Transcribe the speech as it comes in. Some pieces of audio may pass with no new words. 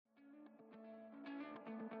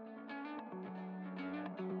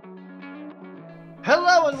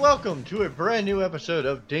Hello and welcome to a brand new episode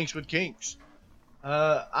of Dinks with Kinks.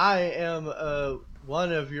 I am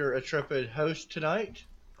one of your intrepid hosts tonight,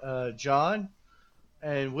 John,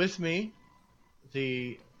 and with me,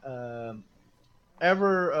 the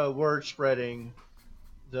ever word spreading,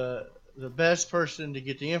 the best person to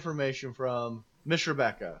get the information from, Miss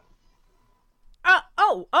Rebecca.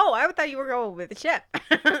 Oh! I thought you were going with the chef.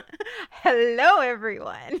 Hello,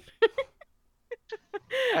 everyone.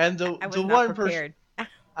 And the I the was not one person prepared.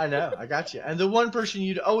 I know, I got you. And the one person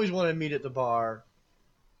you'd always want to meet at the bar,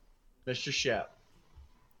 Mr. Shep.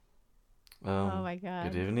 Oh my Good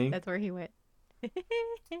god, evening. that's where he went. When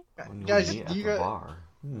we Guys, meet do at you the guys? bar.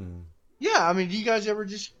 Yeah, I mean, do you guys ever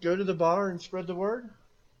just go to the bar and spread the word?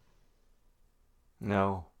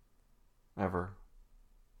 No. Ever.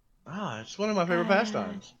 It's one of my favorite Uh,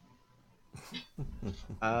 pastimes.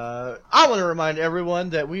 I want to remind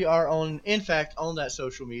everyone that we are in fact, on that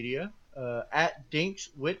social media at Dinks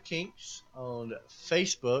with Kinks on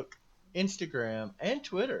Facebook, Instagram, and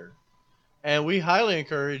Twitter. And we highly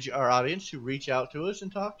encourage our audience to reach out to us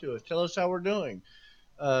and talk to us. Tell us how we're doing.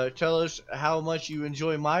 Tell us how much you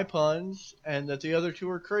enjoy my puns and that the other two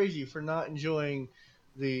are crazy for not enjoying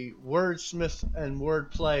the wordsmith and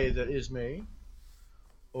wordplay that is me.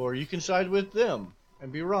 Or you can side with them and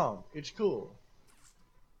be wrong. It's cool.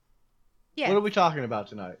 What yes. are we talking about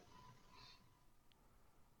tonight?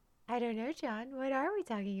 I don't know, John. What are we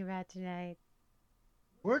talking about tonight?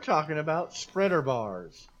 We're talking about spreader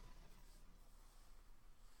bars.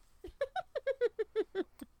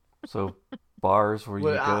 So, bars where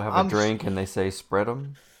Well, you go have a drink and they say spread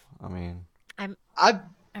them? I mean, I'm. I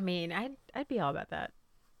I mean, I'd be all about that.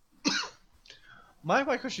 my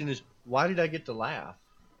question is, why did I get to laugh?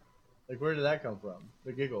 Like, where did that come from?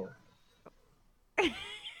 The giggle.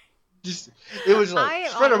 Just it was like I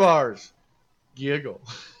am spreader honest. bars, giggle.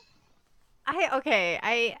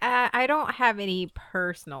 I don't have any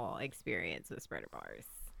personal experience with spreader bars.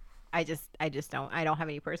 I just don't. I don't have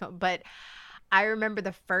any personal. But I remember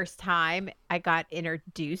the first time I got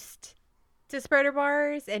introduced to spreader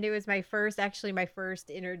bars, and it was actually my first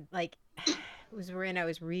it was when I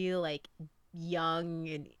was real young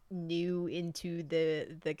and new into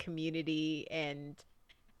the community, and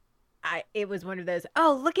it was one of those,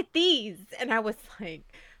 oh, look at these, and I was like,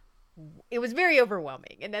 it was very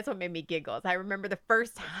overwhelming, and that's what made me giggle. I remember the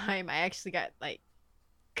first time I actually got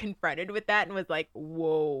confronted with that and was like,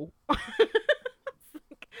 whoa.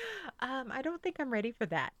 I don't think I'm ready for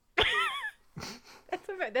that. That's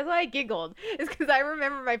why I giggled. Is because I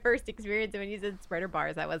remember my first experience when you said spreader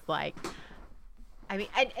bars. I was like, I mean,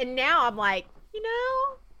 and now I'm like,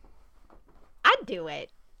 I'd do it.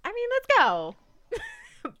 I mean, let's go.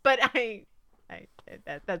 But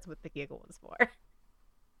that's what the giggle was for.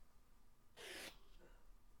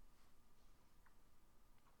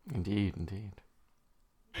 indeed, indeed.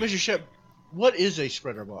 Mr. Shep, what is a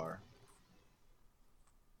spreader bar?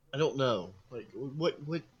 I don't know. Like, what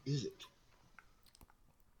is it?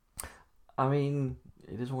 I mean,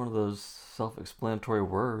 it is one of those self-explanatory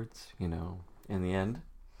words, in the end.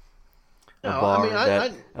 No, I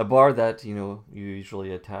mean, A bar that, you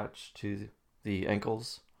usually attach to the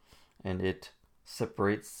ankles and it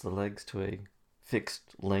separates the legs to a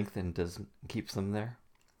fixed length and keeps them there.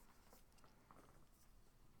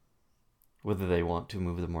 Whether they want to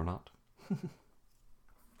move them or not.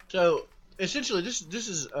 so essentially, this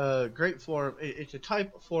is a great form. It's a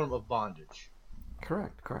form of bondage.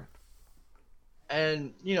 Correct.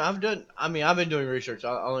 And I've been doing research.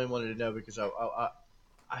 I only wanted to know because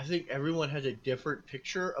I think everyone has a different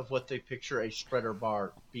picture of what they picture a spreader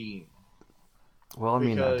bar being. Well, I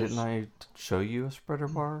mean, Because didn't I show you a spreader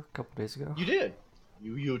bar a couple days ago? you did,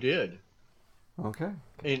 you did Okay.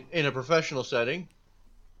 in a professional setting.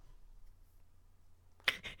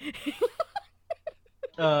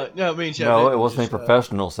 No, it means No, it wasn't a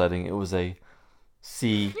professional setting. It was a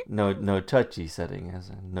no touchy setting, as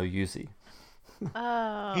in no usy.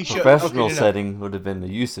 Oh, Professional setting would have been the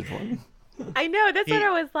usage one. I know. That's what I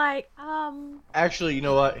was like. Actually, you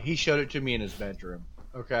know what? He showed it to me in his bedroom.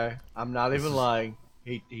 Okay, I'm not even lying.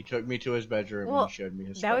 He took me to his bedroom and he showed me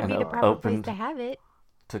his. That would be the proper place to have it.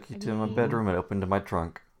 Took you to my bedroom and opened my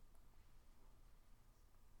trunk.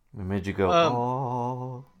 It made you go,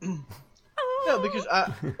 oh. No, because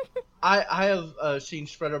I have seen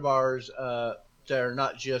spreader bars that are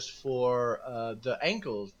not just for the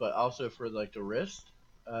ankles, but also for like the wrist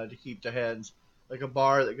to keep the hands, like a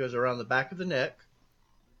bar that goes around the back of the neck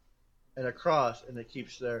and across, and it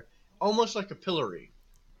keeps there almost like a pillory.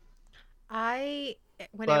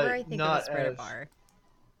 Whenever I think of a spreader as... bar,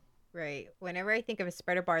 Right. Whenever I think of a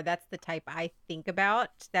spreader bar, that's the type I think about.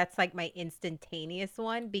 That's like my instantaneous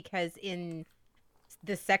one because in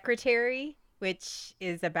The Secretary, which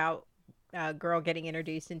is about a girl getting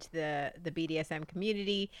introduced into the BDSM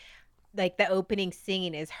community, like the opening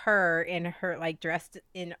scene is her in her like dressed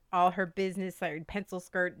in all her business like pencil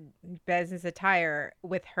skirt business attire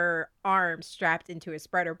with her arms strapped into a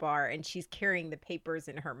spreader bar and she's carrying the papers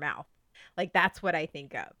in her mouth. Like that's what I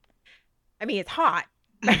think of. I mean, it's hot,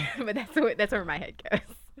 but that's where my head goes.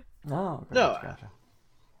 Oh, No, gotcha.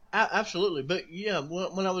 Absolutely. But yeah,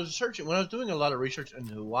 when I was searching, when I was doing a lot of research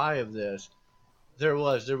into the why of this, there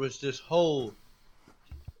was this whole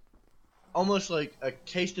almost like a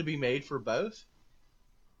case to be made for both.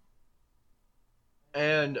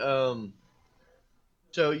 And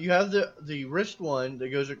so you have the wrist one that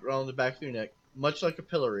goes around the back of your neck, much like a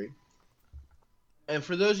pillory. And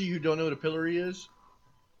for those of you who don't know what a pillory is,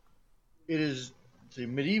 it is the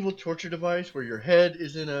medieval torture device where your head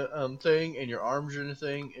is in a thing and your arms are in a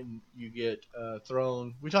thing, and you get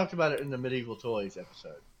thrown. We talked about it in the medieval toys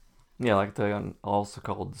episode. Yeah, like they also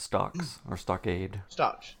called stocks or stockade.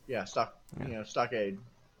 Stocks, yeah, stockade.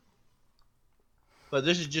 But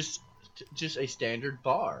this is just a standard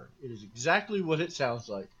bar. It is exactly what it sounds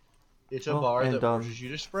like. It's a bar that forces you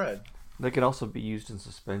to spread. They can also be used in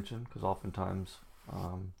suspension because oftentimes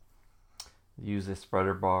use a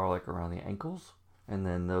spreader bar like around the ankles, and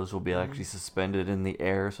then those will be actually suspended in the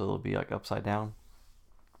air, so they'll be like upside down.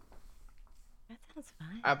 That sounds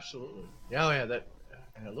fun. Absolutely. Yeah,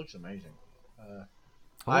 and it looks amazing.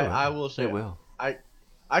 I will say it will.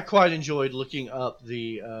 I quite enjoyed looking up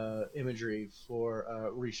the imagery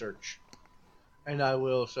for research, and I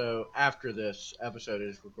will after this episode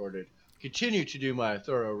is recorded continue to do my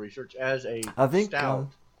thorough research as a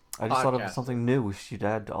stout. I just thought of something new we should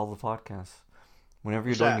add to all the podcasts. Whenever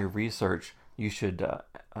you're doing your research, you should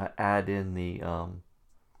add in the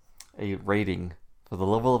a rating for the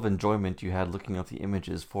level of enjoyment you had looking up the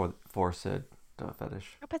images for said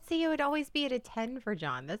fetish. But see, it would always be at a 10 for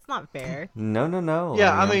John. That's not fair. No.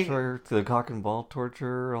 Yeah, I mean, I'm sure to the cock and ball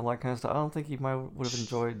torture, all that kind of stuff. I don't think he would have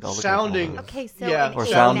enjoyed all the sounding. Okay, so yeah, or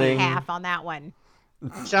sounding 8.5 on that one.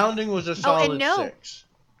 Sounding was a solid 6.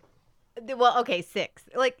 Well, okay, 6.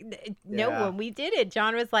 Like, no, Yeah. when we did it,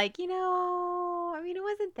 John was like, I mean, it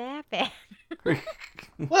wasn't that bad.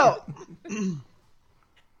 Well,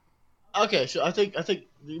 okay, so I think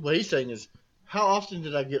what he's saying is, how often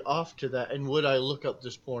did I get off to that, and would I look up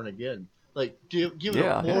this porn again? Like, give it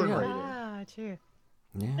a porn rating. Ah, true.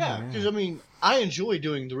 Yeah, because I mean, I enjoy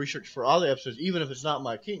doing the research for all the episodes, even if it's not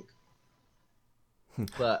my kink.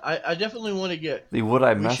 But I definitely want to get the would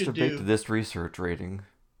I masturbate to this research rating.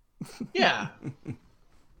 Yeah.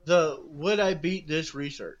 The would I beat this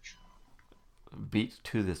research? Beat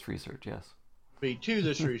to this research, yes. Beat to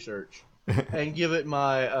this research. And give it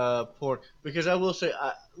my porn. Because I will say,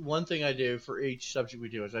 one thing I do for each subject we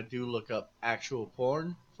do is I do look up actual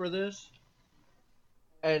porn for this.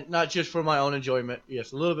 And not just for my own enjoyment.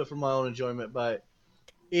 Yes, a little bit for my own enjoyment. But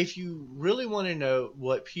if you really want to know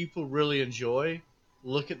what people really enjoy,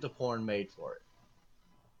 look at the porn made for it.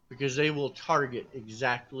 Because they will target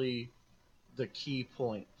exactly the key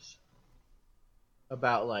points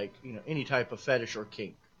about, like, any type of fetish or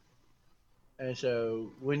kink. And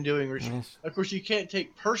so, when doing research, of course, you can't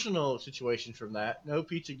take personal situations from that. No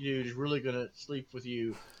pizza dude is really going to sleep with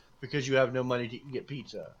you because you have no money to get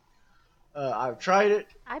pizza. I've tried it.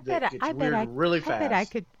 I bet I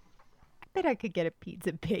could get a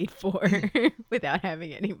pizza paid for without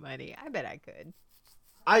having any money. I bet I could.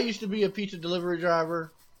 I used to be a pizza delivery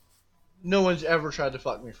driver. No one's ever tried to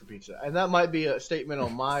fuck me for pizza. And that might be a statement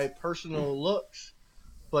on my personal looks,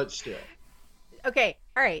 but still. Okay,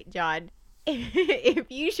 all right, John. If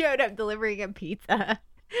you showed up delivering a pizza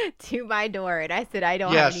to my door and I said I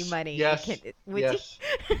don't have any money, would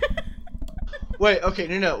you? Wait, okay,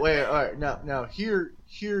 no, wait, all right, now here's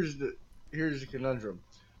the conundrum,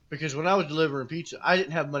 because when I was delivering pizza, I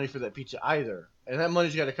didn't have money for that pizza either, and that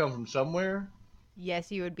money's got to come from somewhere.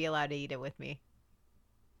 Yes, you would be allowed to eat it with me.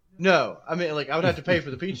 No, I mean, like, I would have to pay for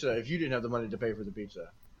the pizza if you didn't have the money to pay for the pizza.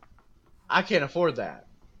 I can't afford that.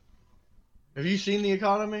 Have you seen the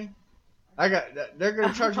economy? They're going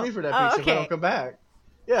to charge me for that pizza if I don't come back.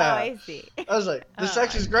 Yeah. Oh, I see. I was like, the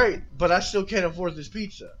sex is great, but I still can't afford this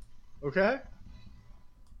pizza. Okay?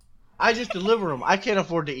 I just deliver them. I can't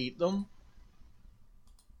afford to eat them.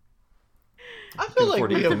 I feel like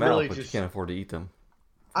we have really but you can't afford to eat them.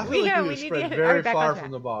 I feel like we have spread very far from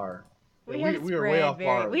the bar. We are way off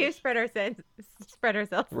bar. We have spread ourselves.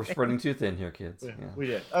 We're spreading too thin here, kids. Yeah. We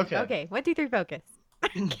did. Okay. Okay. 1, 2, 3, focus.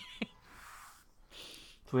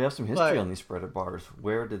 So we have some history But on these spreader bars.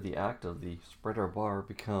 Where did the act of the spreader bar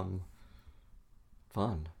become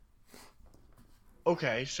fun?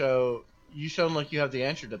 okay, so you sound like you have the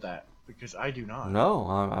answer to that because I do not. No,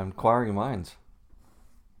 I'm inquiring minds.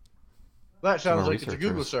 That To my sounds like it's a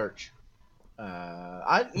Google researchers. search.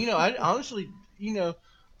 I honestly,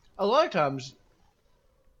 a lot of times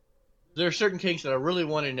there are certain kinks that I really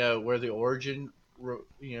want to know where the origin,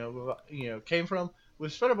 came from.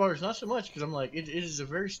 With spreader bars, not so much because I'm like, it is a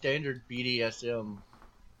very standard BDSM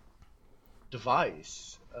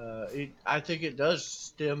device. I think it does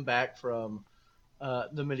stem back from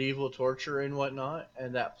the medieval torture and whatnot,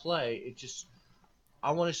 and that play. It just,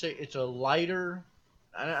 I want to say it's a lighter,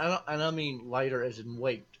 and I mean lighter as in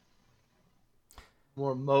weight,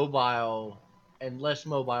 more mobile and less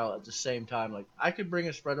mobile at the same time. Like I could bring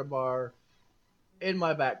a spreader bar in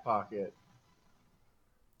my back pocket,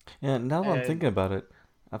 Yeah, now that I'm and thinking about it,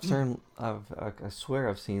 I swear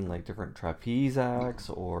I've seen like different trapeze acts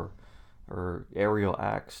or aerial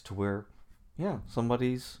acts to where, yeah,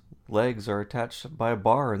 somebody's legs are attached by a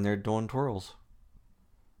bar and they're doing twirls.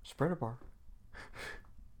 Spreader bar.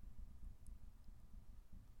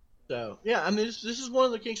 so yeah. I mean, this is one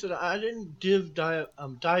of the kinks that I didn't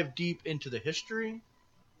dive deep into the history,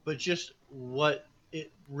 but just what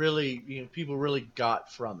it really, people really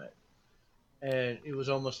got from it, and it was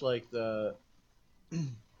almost like the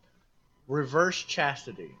reverse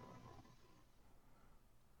chastity.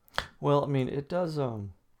 Well, I mean, it does.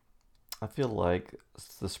 I feel like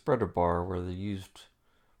the spreader bar where they're used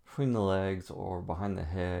between the legs or behind the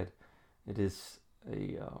head. It is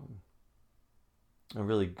a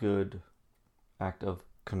really good act of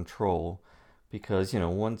control because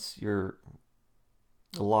once you're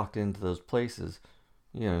locked into those places,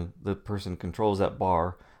 the person controls that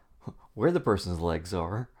bar, where the person's legs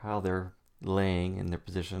are, how they're laying in their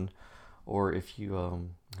position, or if you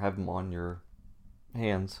have them on your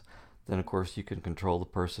hands, then of course you can control the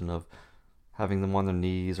person of having them on their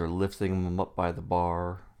knees or lifting them up by the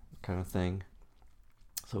bar, kind of thing.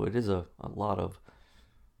 So it is a lot of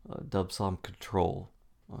dub-som control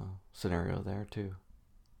scenario there too.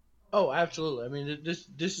 Oh, absolutely. I mean, this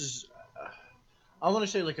is. I want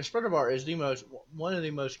to say like a spreader bar is the most one of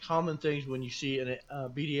the most common things when you see in a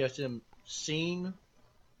BDSM scene.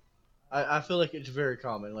 I feel like it's very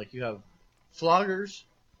common. Like you have floggers,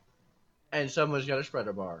 and someone's got a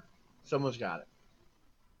spreader bar. Someone's got it.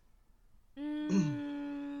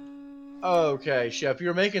 Okay, Chef,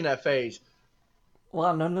 you're making that face.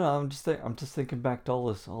 Well, no, I'm just thinking back to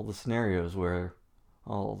all the scenarios where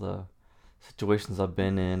all the situations I've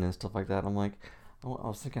been in and stuff like that. I'm like, I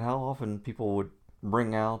was thinking how often people would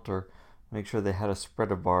bring out or make sure they had a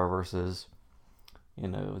spreader bar versus,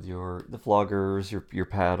 the floggers, your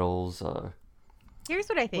paddles, Here's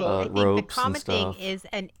what I think. Well, I think the ropes and common thing stuff. is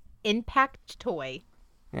an impact toy,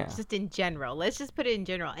 Yeah, just in general. Let's just put it in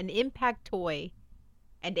general. An impact toy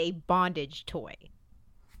and a bondage toy.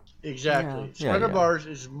 Exactly. Spreader yeah. bars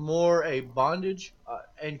is more a bondage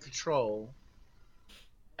and control,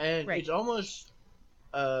 and Right. it's almost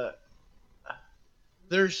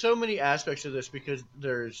there's so many aspects of this because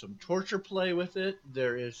there is some torture play with it.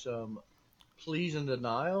 There is some pleas and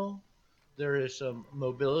denial. There is some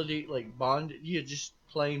mobility, like bond. You just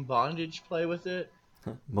plain bondage play with it.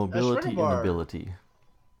 A spreader Mobility and bar, ability.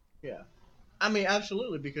 yeah. I mean,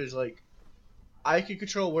 absolutely, because like I can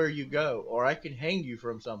control where you go, or I can hang you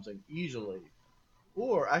from something easily,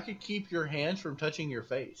 or I could keep your hands from touching your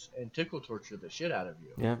face and tickle torture the shit out of you.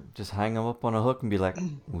 Yeah, just hang them up on a hook and be like,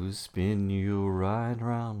 "We'll spin you right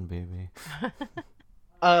round, baby."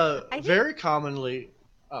 I think. Very commonly.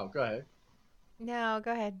 Oh, go ahead. No,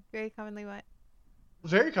 go ahead. Very commonly what?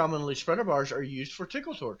 Very commonly, spreader bars are used for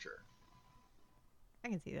tickle torture. I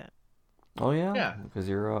can see that. Oh yeah, Yeah, because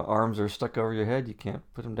your arms are stuck over your head, you can't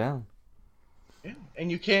put them down. yeah.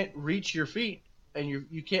 And you can't reach your feet, and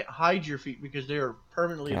you can't hide your feet because they are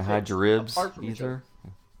permanently Can't hide affixed your ribs apart from each other. either.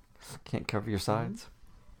 Can't cover your sides.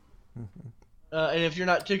 And if you're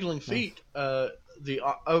not tickling Nice. feet, the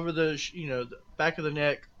over the the back of the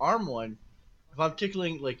neck arm one, if I'm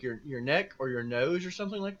tickling like your neck or your nose or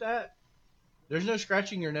something like that, there's no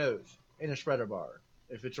scratching your nose in a spreader bar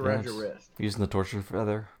if it's around your Yes. wrist. Using the torture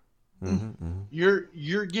feather.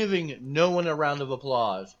 You're giving no one a round of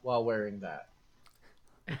applause while wearing that.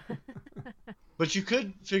 But you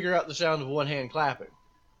could figure out the sound of one hand clapping.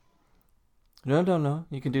 No.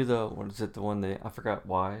 You can do what is it? The one I forgot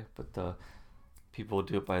why, but the people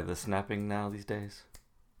do it by the snapping now these days.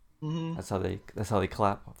 Hmm That's how they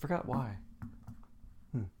clap. I forgot why.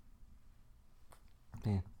 Man.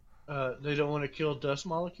 They don't want to kill dust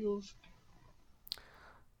molecules.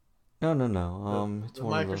 No. It's The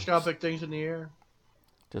one of microscopic things in the air.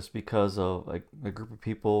 just because of like a group of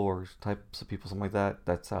people or types of people, something like that.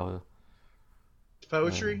 That's how.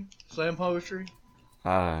 Poetry, slam poetry.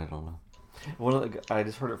 I don't know. I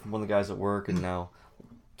just heard it from one of the guys at work, and now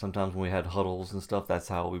sometimes when we had huddles and stuff, that's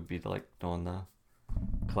how we'd be like doing the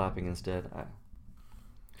clapping instead.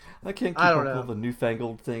 I can't keep up with the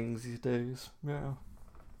newfangled things these days. Yeah.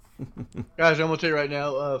 Guys, I'm gonna tell you right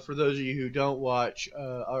now. For those of you who don't watch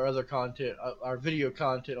our other content, our video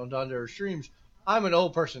content on Dondero streams, I'm an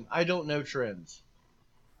old person. I don't know trends.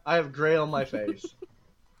 I have gray on my face.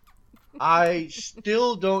 I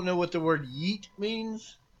still don't know what the word yeet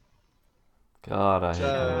means. God, I hate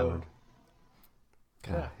that word.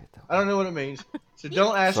 God, Yeah. I hate that word. I don't know what it means. So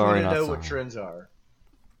don't ask me to know what trends are.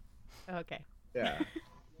 Okay. Yeah.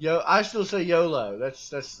 I still say YOLO.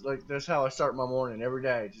 That's how I start my morning every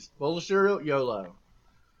day. Just bowl of cereal, YOLO.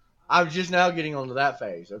 I'm just now getting onto that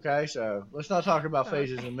phase, okay? So let's not talk about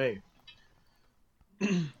phases in me.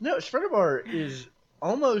 No, spreader bar is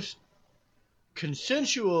almost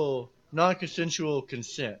consensual, non-consensual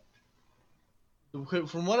consent.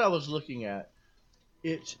 From what I was looking at,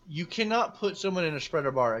 you cannot put someone in a spreader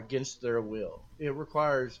bar against their will. It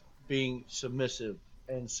requires being submissive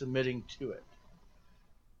and submitting to it.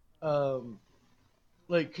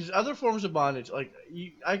 Because other forms of bondage,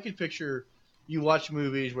 I could picture you watch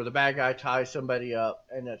movies where the bad guy ties somebody up,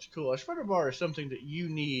 and that's cool. A spreader bar is something that you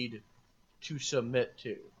need to submit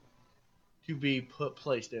to be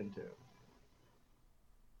placed into.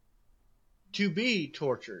 To be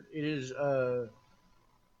tortured, it is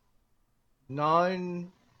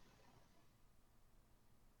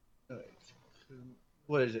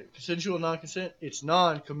what is it? Consensual non-consent? It's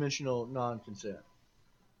non-conventional non-consent.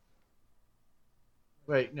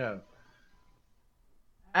 Wait, no.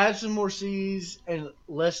 Add some more C's and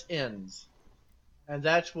less N's. And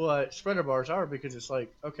that's what spreader bars are, because it's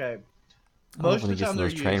like, okay, most of the time they're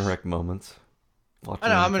used. Train wreck moments. Watching I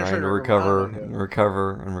know, I'm them trying to recover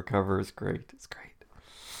is great. It's great.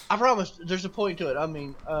 I promise, there's a point to it. I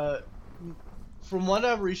mean, from what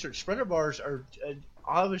I've researched, spreader bars are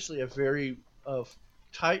obviously a very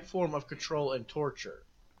tight form of control and torture,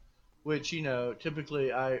 which,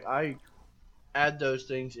 typically I add those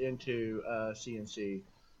things into CNC,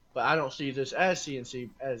 but I don't see this as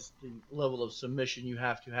CNC as the level of submission you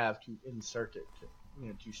have to insert it,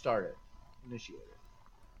 to start it, initiate it.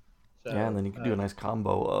 So, yeah, and then you can do a nice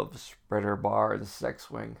combo of spreader bar and sex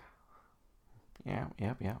swing. Yeah.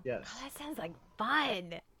 Yes. Oh, that sounds like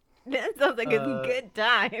fun. That sounds like a good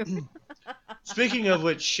time. Speaking of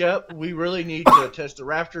which, Shep, we really need to test the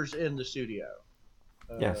rafters in the studio.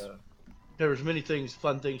 Yes. There was many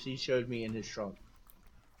fun things he showed me in his trunk.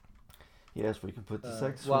 Yes, we can put the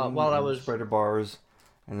sex swing and spreader bars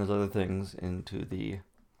and those other things into the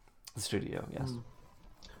studio. Yes.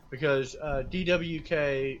 Because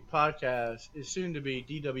DWK Podcast is soon to be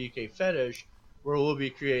DWK Fetish, where we'll be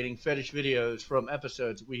creating fetish videos from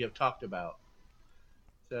episodes we have talked about.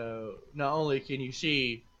 So not only can you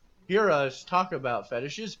hear us talk about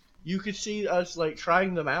fetishes, you could see us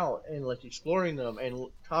trying them out and exploring them and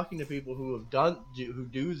talking to people who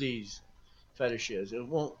do these fetishes.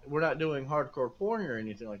 We're not doing hardcore porn or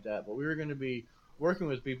anything like that, but we're going to be working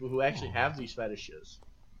with people who actually have these fetishes.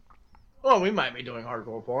 Well, we might be doing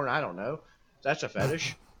hardcore porn. I don't know. That's a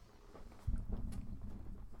fetish.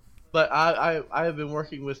 But I have been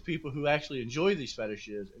working with people who actually enjoy these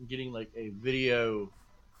fetishes and getting a video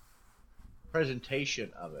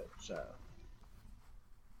presentation of it. So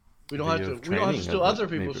we don't have to steal other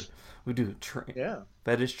people's. We do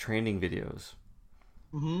fetish training videos.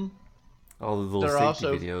 Mm-hmm. All the little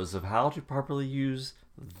safety videos of how to properly use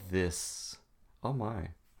this. Oh my,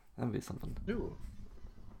 that'd be something. Ooh.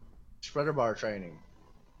 Spreader bar training.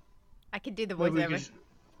 I could do the voiceover.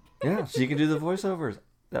 Yeah, she can do the voiceovers.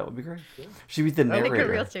 That would be great. She'd be the narrator. Like a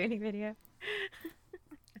real training video.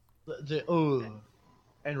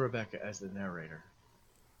 And Rebecca as the narrator.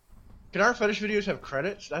 Can our fetish videos have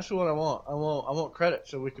credits? That's what I want. I want credits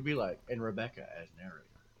so we could be and Rebecca as narrator.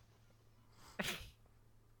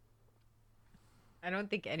 I don't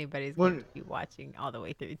think anybody's going to be watching all the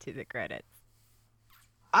way through to the credits.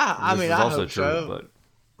 I hope so. But...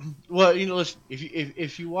 Well, listen,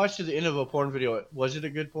 if you watch to the end of a porn video, was it a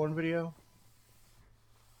good porn video?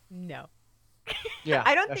 No. Yeah,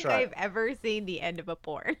 I don't think I've ever seen the end of a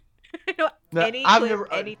porn.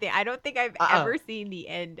 Anything. I don't think I've ever seen the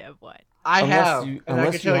end of one.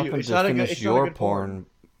 Unless you happen to finish your porn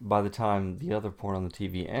by the time the other porn on the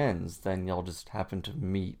TV ends, then y'all just happen to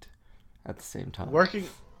meet at the same time. Working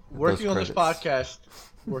on this podcast,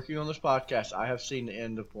 I have seen the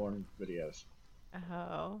end of porn videos.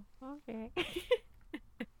 Oh, okay.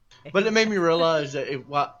 But it made me realize that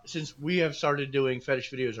since we have started doing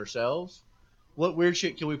fetish videos ourselves, what weird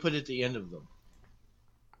shit can we put at the end of them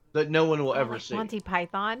that no one will ever like see? Monty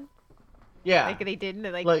Python, Yeah, like they did,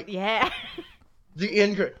 Like- yeah. the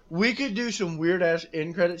end. We could do some weird ass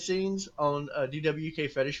end credit scenes on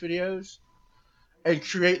DWK fetish videos, and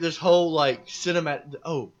create this whole like cinematic.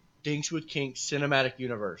 Oh, Dinks with Kinks cinematic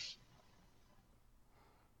universe.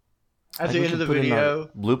 At Like, the we end of could the put in our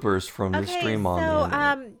video, bloopers from the stream on the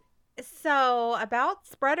end. So about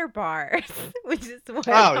spreader bars, which is what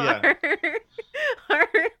yeah. our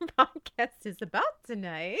podcast is about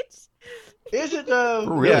tonight. is it though?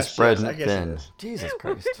 We're really Yes, spreading I it guess thin. is. Jesus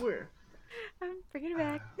Christ. I'm bringing it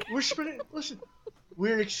back. We're spreading. Listen,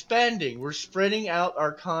 we're expanding. We're spreading out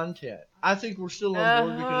our content. I think we're still on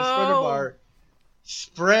board because a spreader bar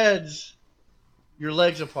spreads your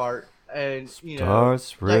legs apart, and Start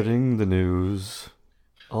spreading the news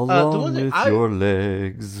along with your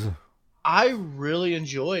legs. I really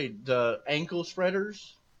enjoyed the ankle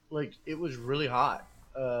spreaders. Like, it was really hot.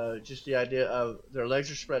 Just the idea of their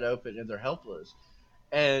legs are spread open and they're helpless.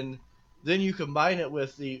 And then you combine it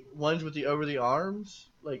with the ones with the over the arms,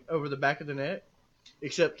 like over the back of the neck,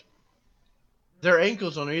 except their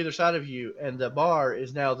ankles on either side of you, and the bar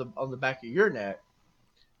is now on the back of your neck.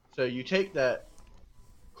 So you take that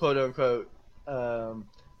quote unquote,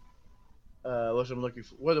 what's I'm looking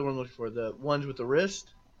for? What the one I'm looking for? The ones with the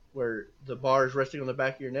wrist, where the bar is resting on the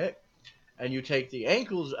back of your neck, and you take the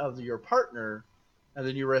ankles of your partner, and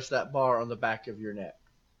then you rest that bar on the back of your neck.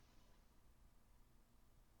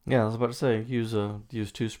 Yeah, I was about to say, use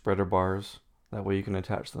two spreader bars. That way you can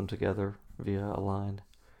attach them together via a line.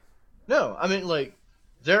 No, I mean, like,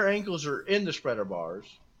 their ankles are in the spreader bars,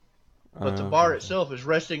 but the bar itself is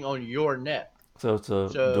resting on your neck. So it's a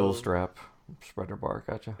dual strap spreader bar,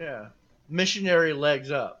 gotcha. Yeah. Missionary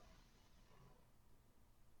legs up.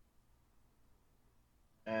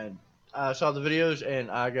 And I saw the videos, and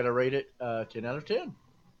I gotta rate it 10 out of 10.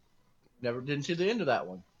 Didn't see the end of that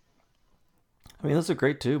one. I mean, those are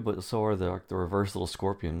great too, but so are the reverse little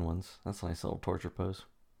scorpion ones. That's a nice little torture pose.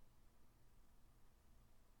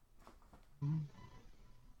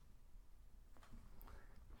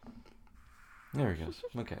 There he goes.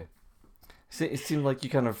 Okay. It seemed like you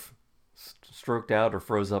kind of stroked out or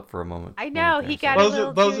froze up for a moment. I know, he got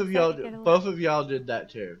both of y'all did that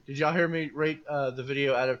too. Did y'all hear me rate the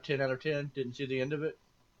video out of 10 out of 10? Didn't see the end of it?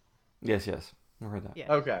 Yes. I heard that.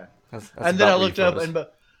 Yeah. Okay. That's and then I looked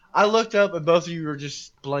up and both of you were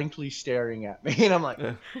just blankly staring at me, and I'm like,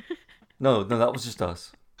 no, that was just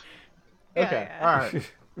us. Okay, Yeah. all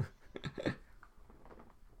right.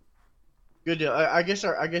 Good deal. I guess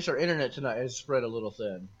our internet tonight has spread a little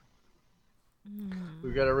thin.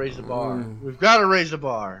 We've got to raise the bar. We've got to raise the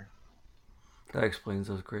bar. That explains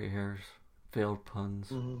those gray hairs. Failed puns.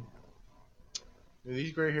 Mm-hmm.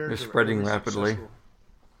 These gray hairs They're spreading rapidly.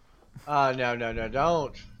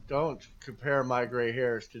 No. Don't compare my gray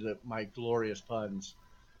hairs to my glorious puns.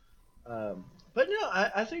 But no,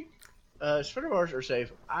 I think spreader bars are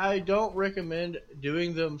safe. I don't recommend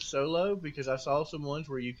doing them solo because I saw some ones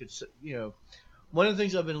where you could, one of the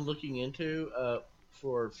things I've been looking into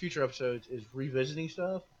for future episodes is revisiting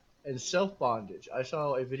stuff and self-bondage. I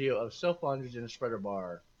saw a video of self-bondage in a spreader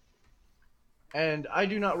bar, and I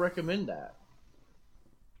do not recommend that.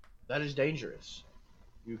 That is dangerous.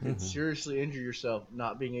 You can seriously injure yourself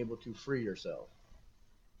not being able to free yourself.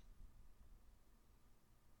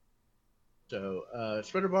 So,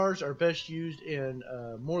 spreader bars are best used in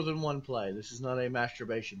more than one play. This is not a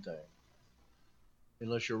masturbation thing.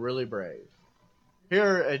 Unless you're really brave.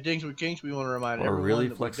 Here at Dinks with Kinks, we want to remind everyone really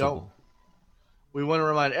that flexible. We want to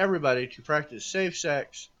remind everybody to practice safe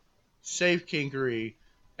sex, safe kinkery,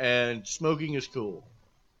 and smoking is cool.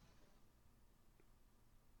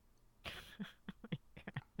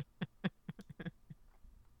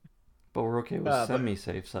 But we're okay with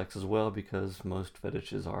semi-safe sex as well because most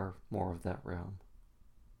fetishes are more of that realm.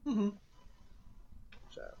 Mm-hmm.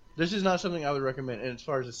 So this is not something I would recommend. And as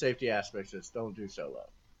far as the safety aspects, don't do solo.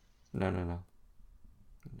 No.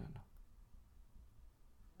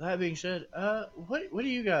 That being said, what do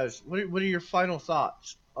you guys? What are your final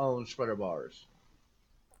thoughts on spreader bars?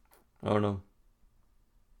 Oh no.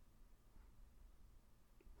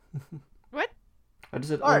 What? I just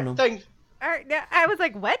said, All right, no. thanks. All right, I was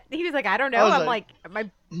like, what? He was like, I don't know. I'm like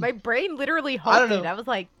my brain literally halted. I don't know. I was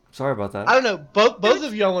like, sorry about that. I don't know. Both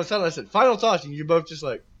of y'all went silent. I said final thoughts, and you both just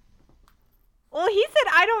like. Well, he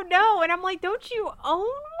said I don't know, and I'm like, don't you own one?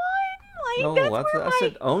 Like, no, I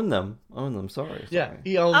said own them. Own them. Sorry. Yeah,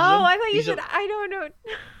 he owns them. Oh, I thought you said I don't know.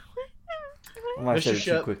 I might have said it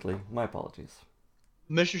too quickly. My apologies.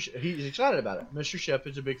 He's excited about it. Mr. Shep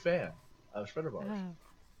is a big fan of spreader bars. Oh,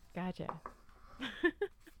 gotcha.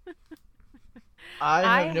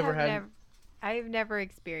 I've never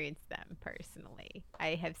experienced them personally.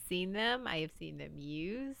 I have seen them. I have seen them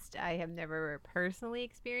used. I have never personally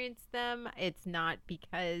experienced them. It's not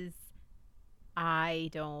because I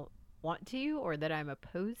don't want to or that I'm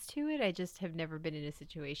opposed to it. I just have never been in a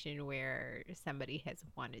situation where somebody has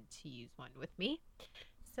wanted to use one with me.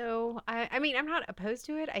 So I mean, I'm not opposed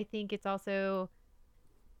to it. I think it's also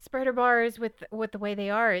spreader bars with the way they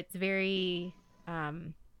are. It's very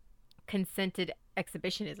consented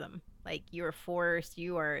exhibitionism. Like you're forced.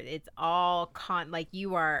 It's all like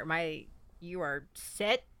you are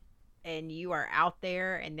set and you are out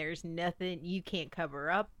there and there's nothing you can't cover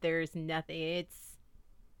up. There's nothing.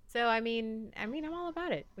 So I mean I'm all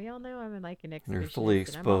about it. We all know I'm in like an exhibitionist. You're fully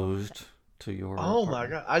exposed to your. Oh my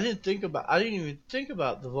god! I didn't even think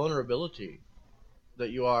about the vulnerability that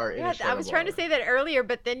you are in. Yeah, I was trying to say that earlier,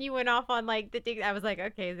 but then you went off on like the thing. I was like,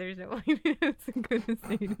 okay, there's no way that's going to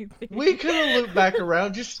say anything. We could have looped back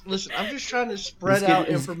around. Just listen. I'm just trying to spread out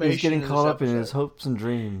information. He's getting caught up in his hopes and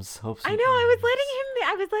dreams. I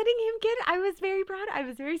was very proud. I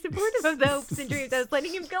was very supportive of the hopes and dreams. I was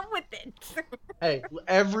letting him go with it. Hey,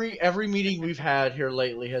 every meeting we've had here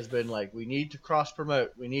lately has been like, we need to cross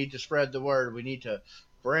promote. We need to spread the word. We need to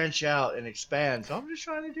branch out and expand. So I'm just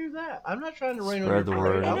trying to do that. I'm not trying to rain on your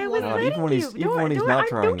parade. And I was letting you. Even when he's not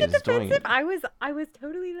trying, he's doing it. I was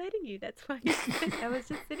totally letting you. That's why I was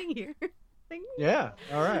just sitting here. Yeah.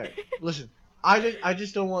 All right. Listen, I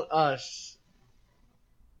just don't want us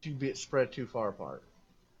to be spread too far apart.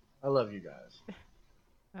 I love you guys.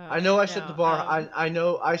 I know I set the bar. I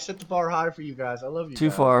know I set the bar high for you guys. I love you.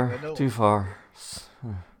 Too far.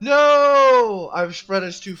 No, I've spread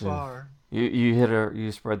us too far.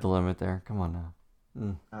 You spread the limit there. Come on now.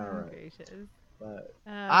 All right. Gracious. But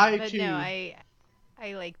I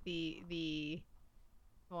like the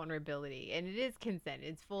vulnerability, and it is consent.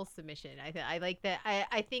 It's full submission. I like that.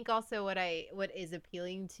 I think also what is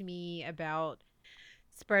appealing to me about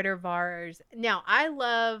spreader bars. Now, I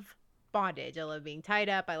love bondage. I love being tied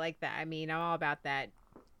up. I like that. I mean, I'm all about that.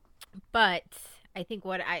 But I think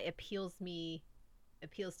what appeals to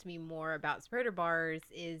me more about spreader bars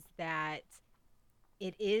is that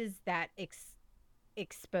it is that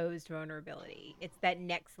exposed vulnerability. It's that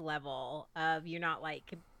next level of you're not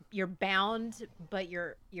like you're bound, but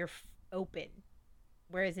you're open.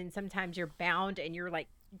 Whereas sometimes you're bound and you're like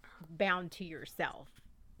bound to yourself.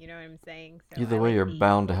 You know what I'm saying? So either way, you're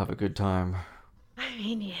bound to have a good time. I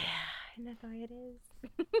mean, yeah, isn't that the way it is?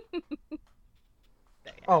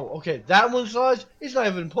 So, yeah. Oh, okay. That one size is not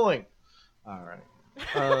even a point. All right.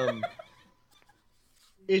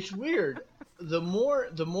 It's weird. The more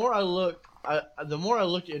I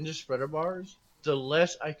looked into spreader bars, the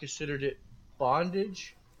less I considered it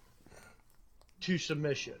bondage to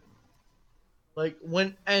submission. Like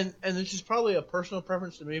when and this is probably a personal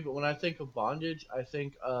preference to me, but when I think of bondage, I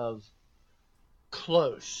think of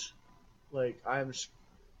close, like I'm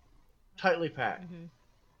tightly packed,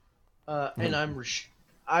 and I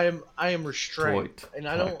am restrained, and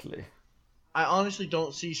I honestly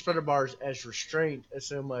don't see spreader bars as restraint as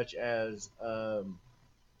so much as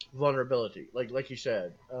vulnerability. Like you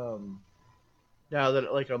said, now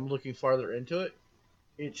that like I'm looking farther into it,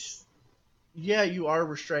 it's. Yeah, you are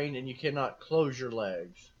restrained and you cannot close your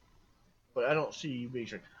legs, but I don't see you being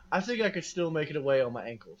restrained. I think I could still make it away on my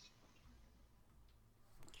ankles.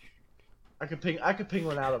 I could ping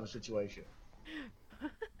one out of a situation.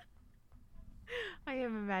 I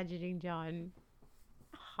am imagining John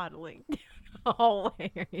huddling down the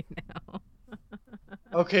hallway right now.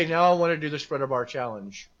 Okay, now I want to do the spreader bar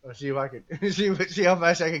challenge. Let's see if I can see how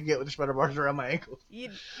fast I can get with the spreader bars around my ankles.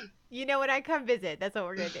 You know when I come visit, that's what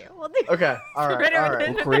we're gonna do. We'll do. Okay, all right. That'll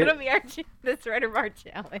be the spreader bar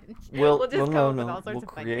challenge. We'll just come up with all sorts of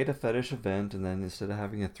fun. We'll create a fetish event, and then instead of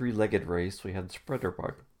having a 3-legged race, we have the spreader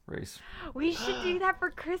bar race. We should do that for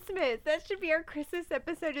Christmas. That should be our Christmas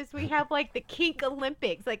episode. Is we have like the kink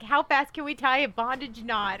Olympics, like how fast can we tie a bondage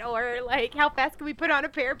knot, or like how fast can we put on a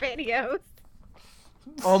pair of pantyhose.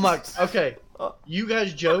 Oh my! Okay, you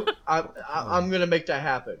guys joke. I'm gonna make that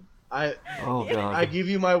happen. I give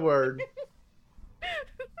you my word.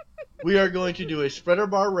 We are going to do a spreader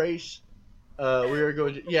bar race. We are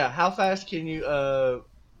going to how fast can you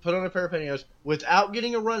put on a pair of pantyhose without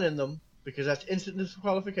getting a run in them, because that's instant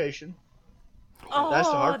disqualification. Oh, that's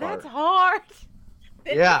the hard part. That's hard.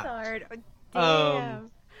 That's hard. Oh,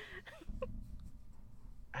 damn.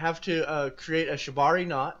 Have to create a shibari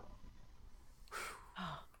knot.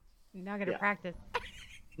 Not gonna practice.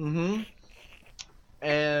 Mm-hmm.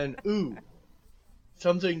 And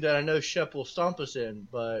something that I know Shep will stomp us in,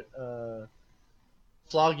 but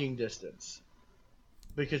flogging distance.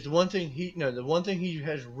 Because the one thing he's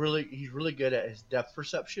really good at is depth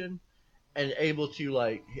perception, and able to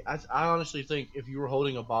I honestly think if you were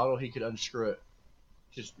holding a bottle, he could unscrew it,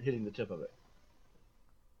 just hitting the tip of it.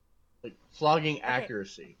 Like flogging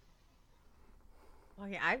accuracy.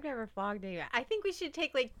 Okay, I've never flogged anyone. I think we should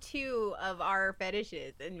take like 2 of our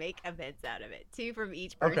fetishes and make events out of it. 2 from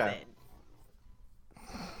each person. Okay.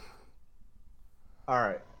 All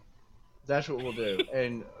right. That's what we'll do.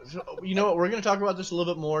 And so, you know what? We're going to talk about this a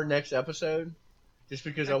little bit more next episode, just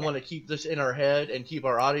because I want to keep this in our head and keep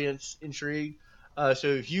our audience intrigued. So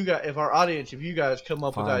if you guys come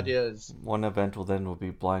up with ideas, one event will be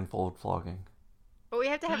blindfold flogging. But we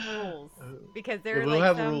have to have rules because there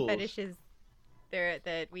are some rules. Fetishes there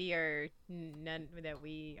that we are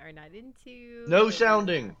not into. No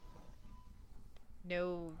sounding.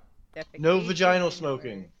 No defecation. No vaginal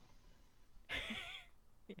smoking.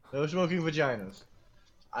 No smoking vaginas.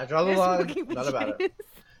 I draw the line. Not about it.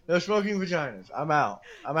 No smoking vaginas. I'm out.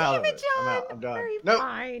 I'm out of it. I'm out. I'm done. No.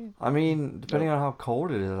 Fine. I mean, depending on how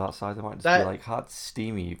cold it is outside, there might just be like hot,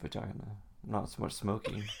 steamy vagina. Not so much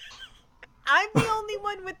smoking. I'm the only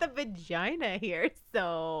one with a vagina here,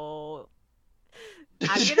 so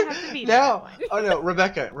I'm gonna have to be now. Oh no,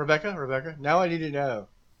 Rebecca. Now I need to know.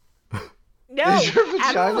 No, is your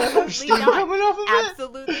vagina have steam coming off of it?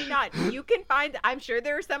 Absolutely not. You can find. I'm sure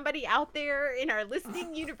there's somebody out there in our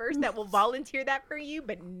listening universe that will volunteer that for you,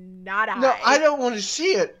 but not I. No, I don't want to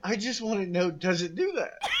see it. I just want to know: does it do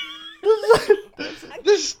that?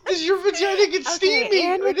 Does your vagina get steamy?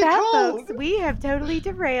 And with that, folks, we have totally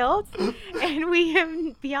derailed, and we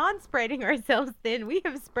have beyond spreading ourselves thin. We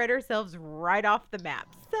have spread ourselves right off the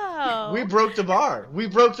map. So we broke the bar. We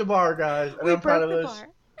broke the bar, guys, and I'm proud of us.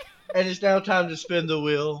 And it's now time to spin the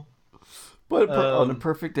wheel. But on a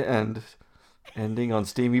perfect ending on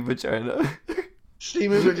steamy vagina.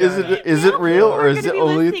 Steamy vagina. Is it real or is it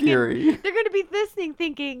only a theory? They're going to be listening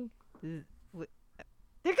thinking...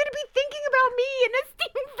 They're going to be thinking about me in a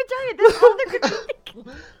steaming vagina. That's all they're going to be thinking.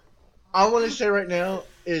 I want to say right now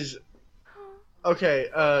is... Okay,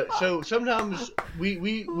 so sometimes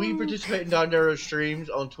we participate in Dondaro's streams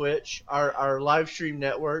on Twitch. Our live stream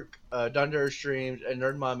network, Dondaro Streams and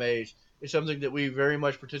Nerd My Maze, is something that we very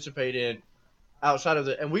much participate in outside of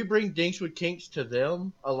and we bring Dinks with Kinks to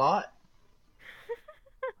them a lot.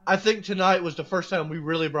 I think tonight was the first time we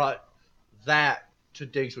really brought that to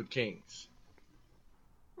Dinks with Kinks.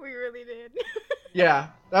 We really did. Yeah,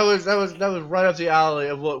 that was right up the alley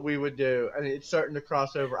of what we would do, and it's starting to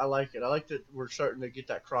cross over. I like it. I like that we're starting to get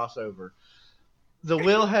that crossover. The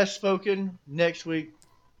will has spoken next week.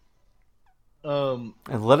 And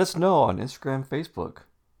let us know on Instagram, Facebook.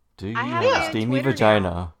 Do you have a steamy Twitter vagina?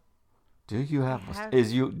 Now. Do you have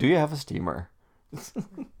do you have a steamer?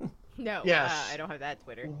 No. Yes. I don't have that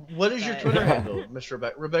Twitter. What is your Twitter handle, Miss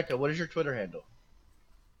Rebecca? What is your Twitter handle?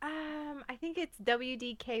 I think it's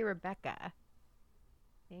WDK Rebecca. I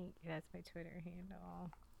think that's my Twitter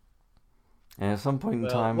handle. And at some point in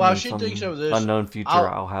time, while in she some thinks of this, unknown future,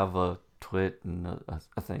 I'll have a twit and a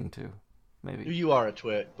thing too. Maybe. You are a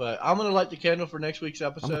twit, but I'm gonna light the candle for next week's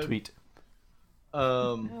episode. I'm a tweet.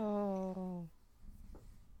 And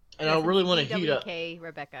I really want to heat up. DWK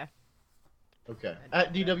Rebecca. Okay.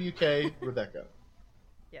 At DWK Rebecca.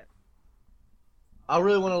 Yep. I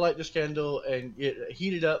really want to light this candle and get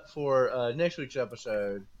heated up for next week's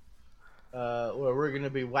episode, where we're going to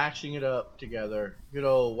be waxing it up together. Good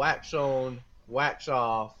old wax on, wax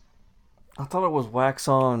off. I thought it was wax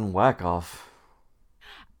on, whack off.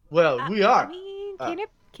 Well, we are. I mean,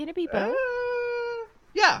 can it be both?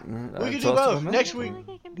 Yeah, we can do both. Next week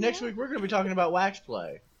Like we're going to be talking about wax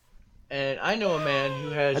play. And I know a man who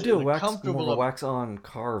has I do a wax on,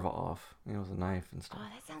 carve off. You know, with a knife and stuff. Oh,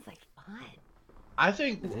 that sounds like fun. I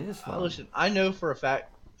think. It is fun. Listen, I know for a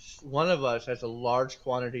fact one of us has a large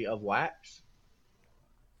quantity of wax.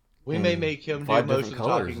 We may make him do most of the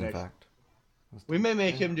talking next. We may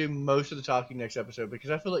make him do most of the talking next episode because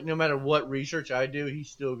I feel like no matter what research I do, he's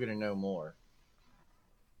still gonna know more.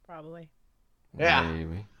 Probably. Yeah.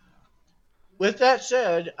 Maybe. With that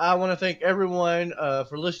said, I want to thank everyone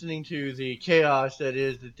for listening to the chaos that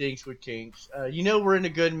is the Dinks with Kinks. You know we're in a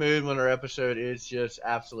good mood when our episode is just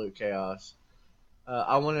absolute chaos.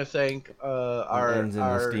 I want to thank our ends in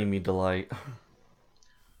a steamy delight.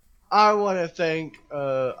 I want to thank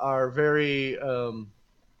our very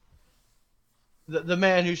the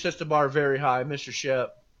man who sets the bar very high, Mr.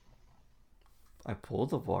 Shep. I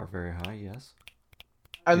pulled the bar very high, yes.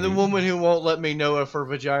 And the woman who won't let me know if her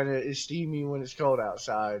vagina is steamy when it's cold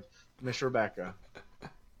outside, Miss Rebecca.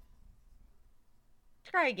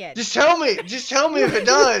 Try again. Just tell me. Just tell me if it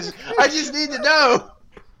does. I just need to know.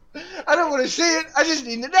 I don't want to see it. I just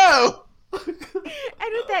need to know. And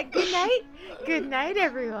with that, good night. Good night,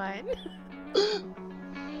 everyone.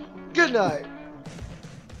 Good night.